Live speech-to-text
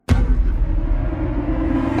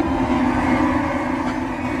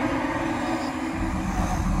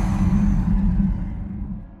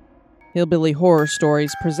Hillbilly Horror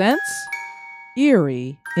Stories presents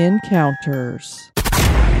Eerie Encounters.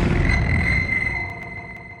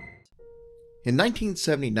 In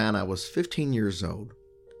 1979, I was 15 years old,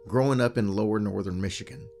 growing up in lower northern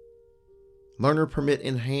Michigan. Learner permit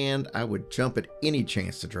in hand, I would jump at any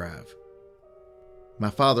chance to drive. My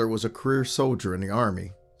father was a career soldier in the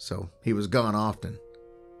Army, so he was gone often.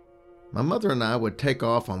 My mother and I would take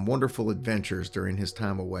off on wonderful adventures during his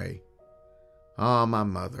time away. Ah, my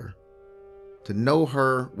mother. To know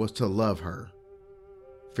her was to love her.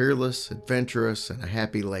 Fearless, adventurous, and a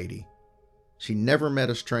happy lady. She never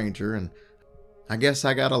met a stranger, and I guess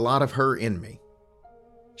I got a lot of her in me.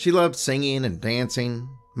 She loved singing and dancing,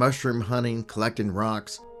 mushroom hunting, collecting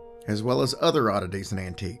rocks, as well as other oddities and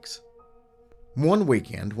antiques. One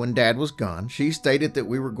weekend, when Dad was gone, she stated that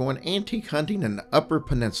we were going antique hunting in the Upper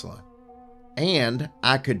Peninsula, and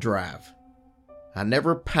I could drive. I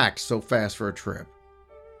never packed so fast for a trip.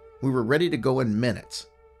 We were ready to go in minutes.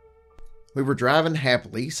 We were driving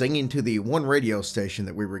happily, singing to the one radio station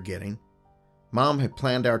that we were getting. Mom had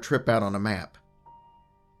planned our trip out on a map.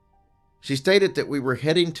 She stated that we were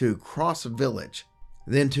heading to Cross Village,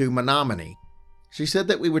 then to Menominee. She said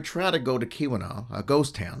that we would try to go to Keweenaw, a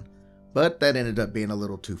ghost town, but that ended up being a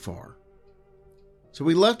little too far. So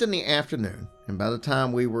we left in the afternoon, and by the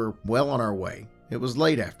time we were well on our way, it was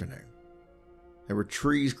late afternoon. There were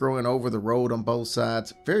trees growing over the road on both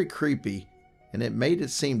sides, very creepy, and it made it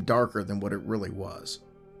seem darker than what it really was.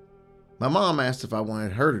 My mom asked if I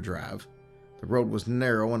wanted her to drive. The road was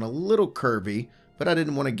narrow and a little curvy, but I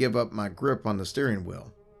didn't want to give up my grip on the steering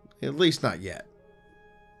wheel, at least not yet.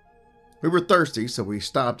 We were thirsty, so we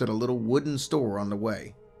stopped at a little wooden store on the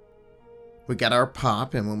way. We got our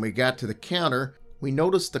pop, and when we got to the counter, we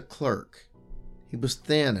noticed the clerk. He was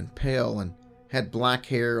thin and pale and had black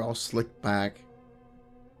hair all slicked back.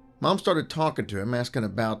 Mom started talking to him, asking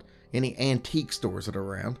about any antique stores that are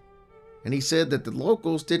around, and he said that the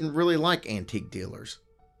locals didn't really like antique dealers.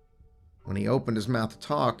 When he opened his mouth to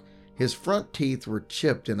talk, his front teeth were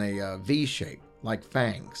chipped in a V shape, like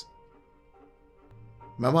fangs.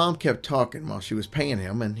 My mom kept talking while she was paying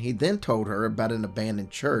him, and he then told her about an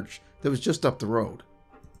abandoned church that was just up the road.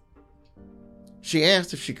 She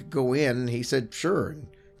asked if she could go in, and he said sure, and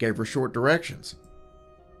gave her short directions.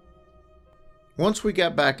 Once we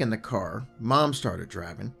got back in the car, Mom started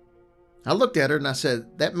driving. I looked at her and I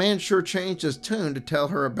said, "That man sure changed his tune to tell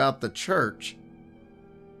her about the church."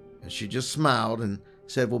 And she just smiled and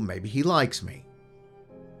said, "Well, maybe he likes me."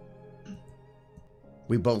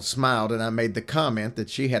 We both smiled, and I made the comment that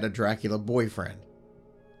she had a Dracula boyfriend.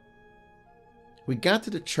 We got to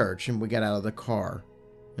the church and we got out of the car.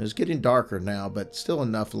 It was getting darker now, but still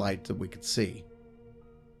enough light that we could see.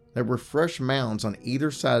 There were fresh mounds on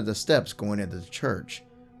either side of the steps going into the church,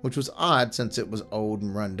 which was odd since it was old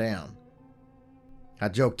and run down. I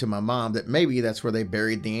joked to my mom that maybe that's where they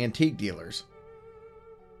buried the antique dealers.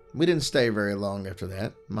 We didn't stay very long after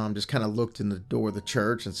that. Mom just kind of looked in the door of the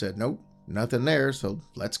church and said, "Nope, nothing there, so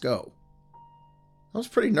let's go." I was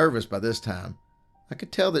pretty nervous by this time. I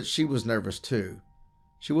could tell that she was nervous too.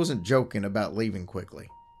 She wasn't joking about leaving quickly.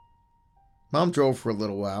 Mom drove for a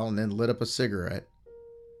little while and then lit up a cigarette.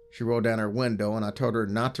 She rolled down her window and I told her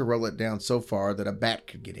not to roll it down so far that a bat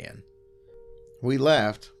could get in. We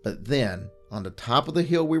laughed, but then, on the top of the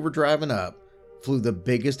hill we were driving up, flew the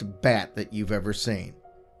biggest bat that you've ever seen.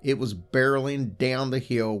 It was barreling down the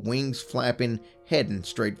hill, wings flapping, heading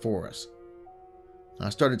straight for us. I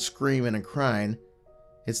started screaming and crying,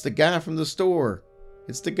 "It's the guy from the store!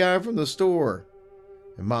 It's the guy from the store!"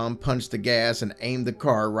 And Mom punched the gas and aimed the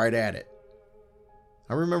car right at it.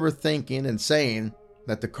 I remember thinking and saying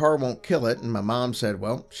that the car won't kill it, and my mom said,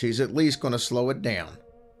 "Well, she's at least going to slow it down."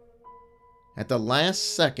 At the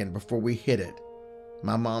last second before we hit it,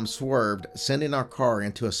 my mom swerved, sending our car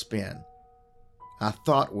into a spin. I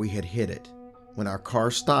thought we had hit it. When our car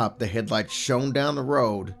stopped, the headlights shone down the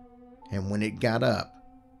road, and when it got up,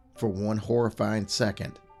 for one horrifying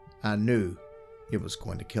second, I knew it was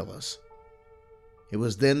going to kill us. It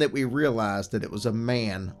was then that we realized that it was a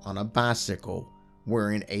man on a bicycle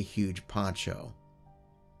wearing a huge poncho.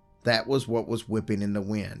 That was what was whipping in the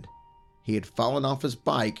wind. He had fallen off his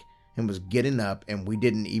bike and was getting up, and we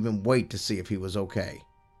didn't even wait to see if he was okay.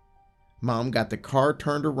 Mom got the car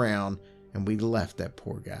turned around and we left that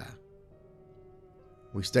poor guy.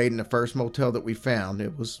 We stayed in the first motel that we found.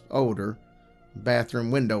 It was older. The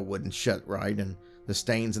bathroom window wouldn't shut right, and the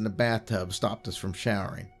stains in the bathtub stopped us from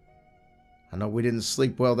showering. I know we didn't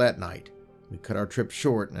sleep well that night. We cut our trip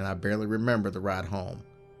short, and I barely remember the ride home.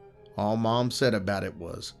 All Mom said about it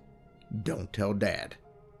was, "Don't tell Dad."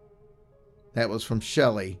 That was from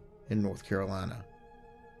Shelley in North Carolina.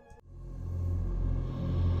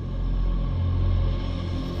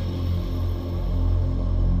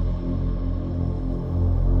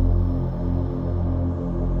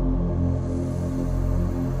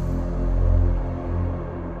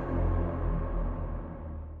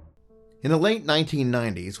 In the late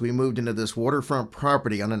 1990s, we moved into this waterfront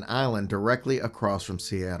property on an island directly across from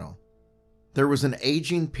Seattle. There was an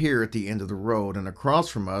aging pier at the end of the road, and across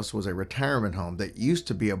from us was a retirement home that used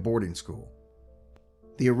to be a boarding school.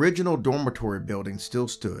 The original dormitory building still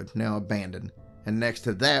stood, now abandoned, and next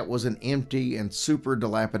to that was an empty and super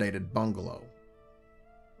dilapidated bungalow.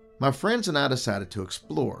 My friends and I decided to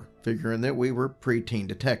explore, figuring that we were preteen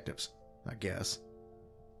detectives, I guess.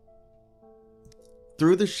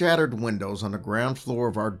 Through the shattered windows on the ground floor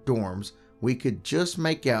of our dorms, we could just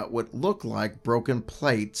make out what looked like broken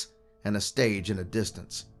plates and a stage in the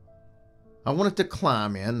distance. I wanted to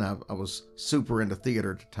climb in. I was super into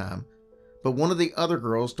theater at the time, but one of the other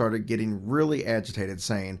girls started getting really agitated,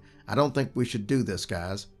 saying, "I don't think we should do this,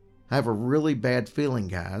 guys. I have a really bad feeling,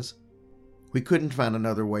 guys." We couldn't find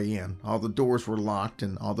another way in. All the doors were locked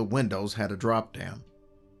and all the windows had a drop down.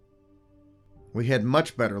 We had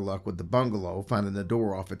much better luck with the bungalow, finding the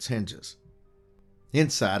door off its hinges.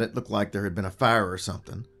 Inside, it looked like there had been a fire or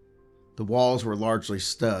something. The walls were largely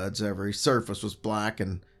studs, every surface was black,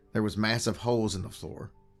 and there was massive holes in the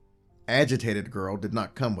floor. Agitated Girl did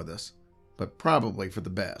not come with us, but probably for the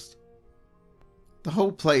best. The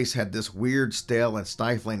whole place had this weird, stale, and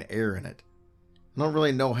stifling air in it. I don't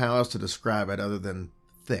really know how else to describe it other than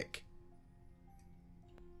thick.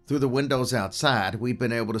 Through the windows outside, we'd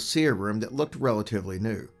been able to see a room that looked relatively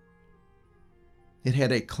new. It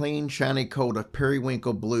had a clean, shiny coat of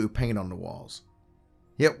periwinkle blue paint on the walls.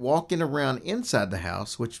 Yet walking around inside the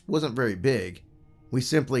house, which wasn't very big, we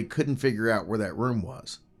simply couldn't figure out where that room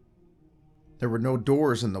was. There were no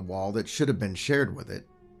doors in the wall that should have been shared with it,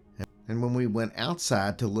 and when we went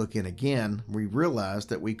outside to look in again, we realized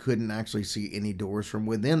that we couldn't actually see any doors from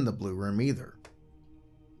within the blue room either.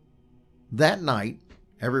 That night,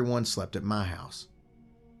 everyone slept at my house.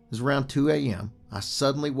 It was around 2 a.m. I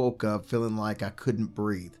suddenly woke up feeling like I couldn't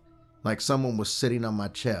breathe, like someone was sitting on my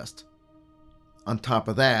chest. On top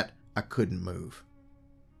of that, I couldn't move.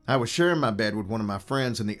 I was sharing my bed with one of my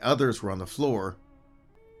friends and the others were on the floor,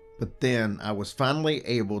 but then I was finally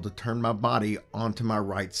able to turn my body onto my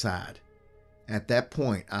right side. At that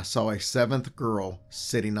point, I saw a seventh girl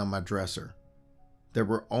sitting on my dresser. There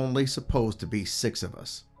were only supposed to be 6 of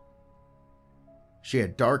us. She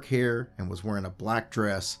had dark hair and was wearing a black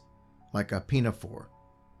dress like a pinafore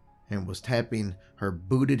and was tapping her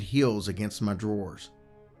booted heels against my drawers.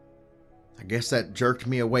 I guess that jerked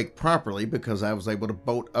me awake properly because I was able to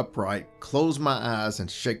bolt upright, close my eyes, and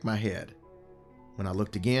shake my head. When I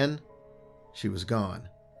looked again, she was gone.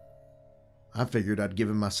 I figured I'd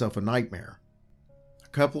given myself a nightmare. A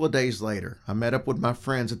couple of days later, I met up with my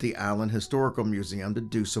friends at the Island Historical Museum to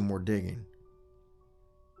do some more digging.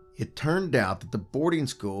 It turned out that the boarding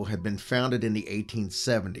school had been founded in the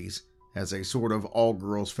 1870s as a sort of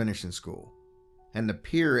all-girls finishing school, and the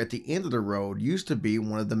pier at the end of the road used to be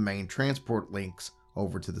one of the main transport links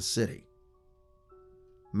over to the city.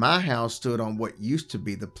 My house stood on what used to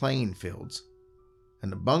be the playing fields,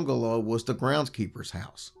 and the bungalow was the groundskeeper's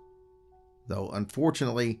house, though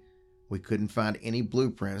unfortunately we couldn't find any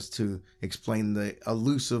blueprints to explain the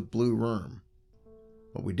elusive blue room.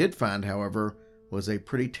 What we did find, however, was a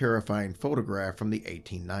pretty terrifying photograph from the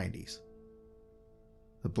 1890s.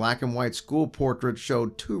 The black and white school portrait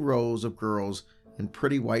showed 2 rows of girls in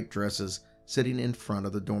pretty white dresses sitting in front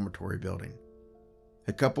of the dormitory building.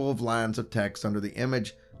 A couple of lines of text under the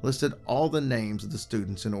image listed all the names of the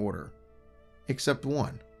students in order, except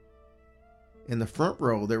one. In the front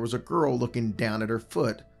row, there was a girl looking down at her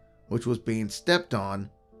foot, which was being stepped on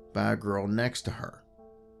by a girl next to her.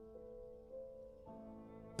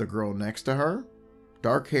 The girl next to her?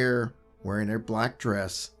 Dark hair, wearing a black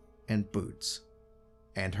dress and boots.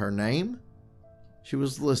 And her name? She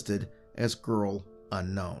was listed as Girl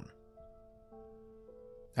Unknown.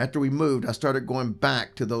 After we moved, I started going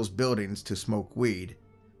back to those buildings to smoke weed,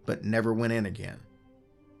 but never went in again.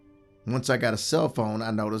 Once I got a cell phone, I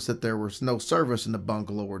noticed that there was no service in the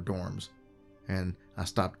bungalow or dorms, and I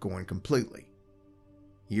stopped going completely.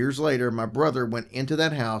 Years later, my brother went into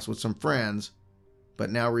that house with some friends, but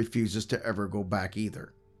now refuses to ever go back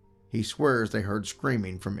either. He swears they heard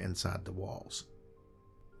screaming from inside the walls.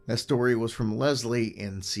 That story was from Leslie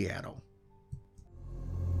in Seattle.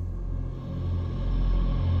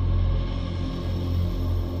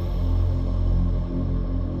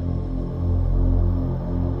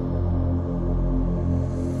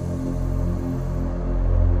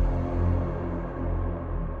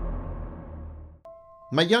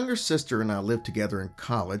 My younger sister and I lived together in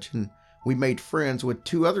college, and we made friends with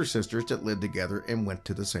 2 other sisters that lived together and went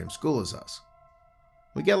to the same school as us.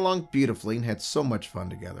 We got along beautifully and had so much fun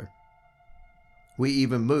together. We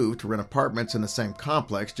even moved to rent apartments in the same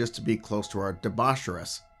complex just to be close to our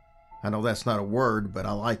debaucheress. I know that's not a word, but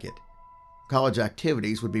I like it. College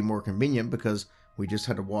activities would be more convenient because we just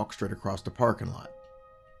had to walk straight across the parking lot.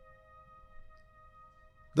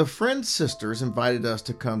 The Friends sisters invited us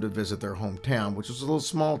to come to visit their hometown, which was a little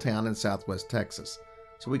small town in southwest Texas,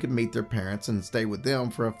 so we could meet their parents and stay with them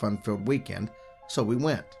for a fun-filled weekend, so we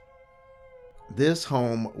went. This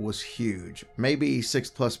home was huge, maybe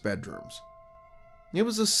 6+ bedrooms. It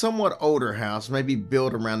was a somewhat older house, maybe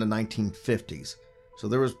built around the 1950s, so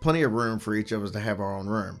there was plenty of room for each of us to have our own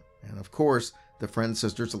room. And of course, the Friends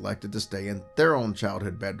sisters elected to stay in their own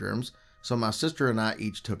childhood bedrooms, so my sister and I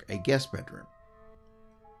each took a guest bedroom.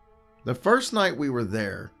 The first night we were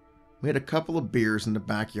there, we had a couple of beers in the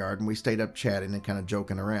backyard and we stayed up chatting and kind of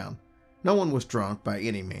joking around. No one was drunk by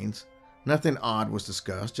any means. Nothing odd was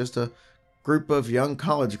discussed, just a group of young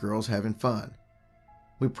college girls having fun.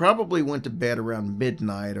 We probably went to bed around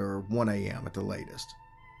midnight or 1 a.m. at the latest.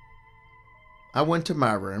 I went to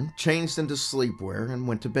my room, changed into sleepwear, and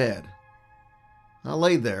went to bed. I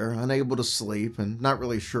lay there, unable to sleep and not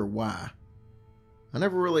really sure why. I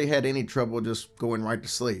never really had any trouble just going right to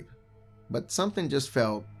sleep, but something just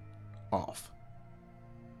felt off.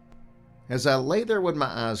 As I lay there with my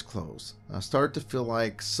eyes closed, I started to feel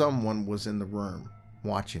like someone was in the room,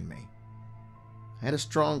 watching me. I had a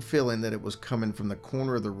strong feeling that it was coming from the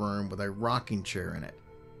corner of the room with a rocking chair in it.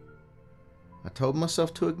 I told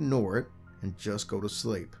myself to ignore it and just go to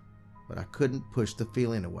sleep, but I couldn't push the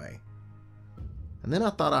feeling away. And then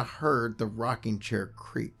I thought I heard the rocking chair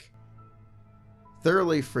creak.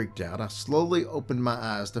 Thoroughly freaked out, I slowly opened my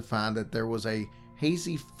eyes to find that there was a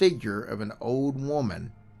hazy figure of an old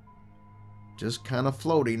woman just kind of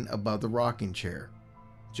floating above the rocking chair,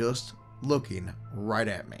 just looking right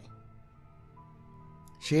at me.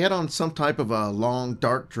 She had on some type of a long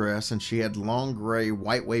dark dress and she had long gray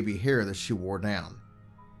white wavy hair that she wore down.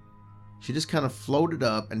 She just kind of floated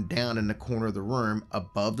up and down in the corner of the room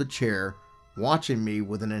above the chair, watching me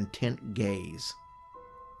with an intent gaze.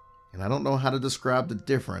 And I don't know how to describe the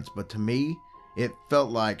difference, but to me, it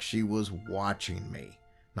felt like she was watching me,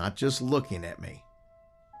 not just looking at me.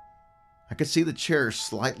 I could see the chair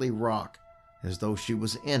slightly rock, as though she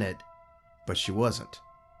was in it, but she wasn't.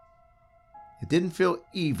 It didn't feel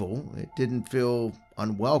evil. It didn't feel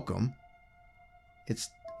unwelcome.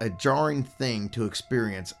 It's a jarring thing to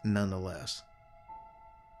experience nonetheless.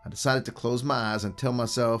 I decided to close my eyes and tell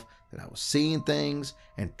myself that I was seeing things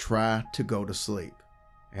and try to go to sleep.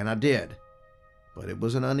 And I did, but it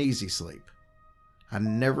was an uneasy sleep. I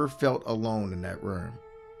never felt alone in that room.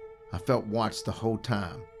 I felt watched the whole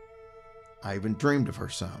time. I even dreamed of her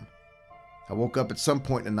some. I woke up at some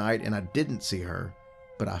point in the night and I didn't see her,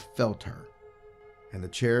 but I felt her. And the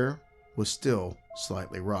chair was still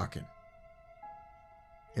slightly rocking.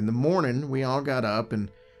 In the morning, we all got up and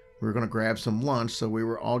we were going to grab some lunch, so we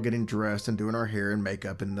were all getting dressed and doing our hair and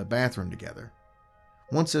makeup in the bathroom together.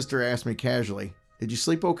 One sister asked me casually, "Did you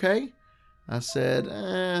sleep okay?" I said,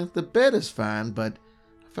 "The bed is fine, but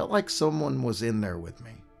I felt like someone was in there with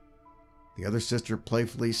me." The other sister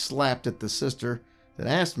playfully slapped at the sister that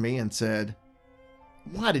asked me and said,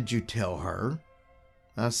 "Why did you tell her?"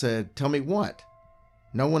 I said, "Tell me what?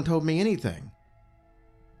 No one told me anything."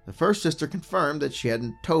 The first sister confirmed that she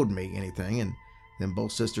hadn't told me anything, and then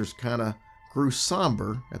both sisters kind of grew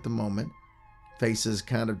somber at the moment, faces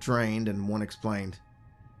kind of drained, and one explained,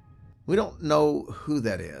 "We don't know who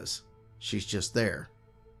that is. She's just there.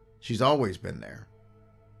 She's always been there.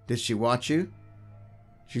 Did she watch you?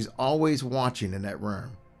 She's always watching in that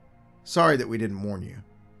room. Sorry that we didn't warn you."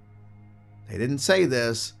 They didn't say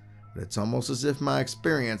this, but it's almost as if my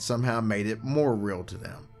experience somehow made it more real to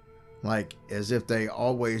them. Like as if they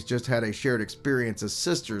always just had a shared experience as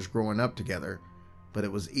sisters growing up together, but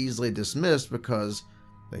it was easily dismissed because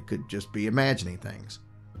they could just be imagining things.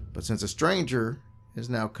 But since a stranger has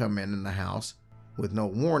now come in the house with no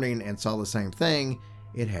warning and saw the same thing,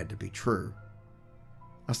 it had to be true.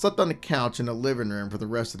 I slept on the couch in the living room for the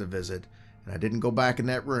rest of the visit, and I didn't go back in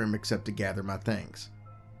that room except to gather my things.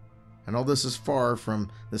 I know this is far from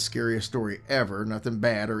the scariest story ever. Nothing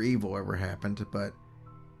bad or evil ever happened, but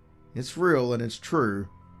it's real and it's true,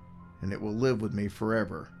 and it will live with me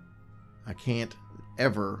forever. I can't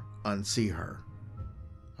ever unsee her.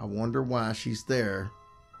 I wonder why she's there,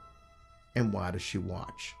 and why does she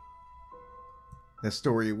watch? That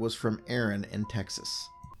story was from Aaron in Texas.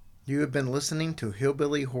 You have been listening to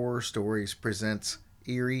Hillbilly Horror Stories presents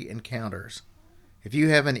Eerie Encounters. If you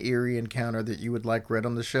have an eerie encounter that you would like read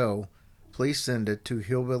on the show, please send it to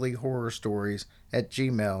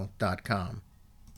hillbillyhorrorstories@gmail.com.